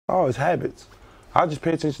Oh, it's habits. I just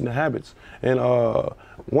pay attention to habits. And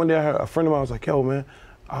one day I heard a friend of mine was like, yo, man,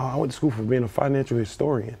 I went to school for being a financial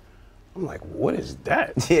historian. I'm like, what is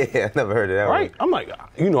that? Yeah, I never heard of that. Right? I'm like,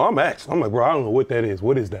 I'm asked. I'm like, bro, I don't know what that is.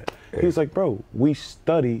 What is that? Yeah. He's like, bro, we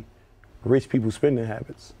study rich people's spending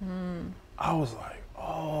habits. I was like,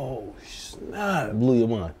 oh, snap. Blew your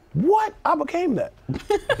mind. What? I became that.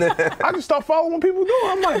 I just start following what people do.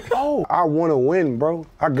 I'm like, oh, I want to win, bro.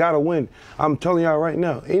 I got to win. I'm telling y'all right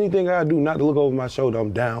now, anything I do not to look over my shoulder,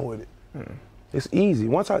 I'm down with it. It's easy.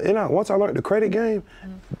 Once I learned the credit game,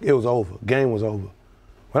 it was over. Game was over.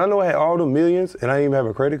 When I know I had all the millions and I didn't even have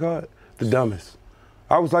a credit card, the dumbest.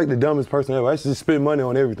 I was like the dumbest person ever. I used to just spend money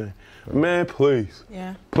on everything. Man, please.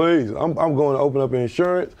 Yeah. Please. I'm going to open up an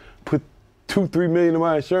insurance, put $2-3 million in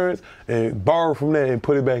my insurance, and borrow from that and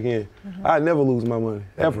put it back in. I never lose my money,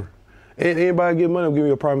 ever. And anybody get money, I'm giving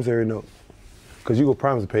you a promissory note. Because you go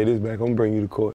promise to pay this back, I'm going to bring you to court.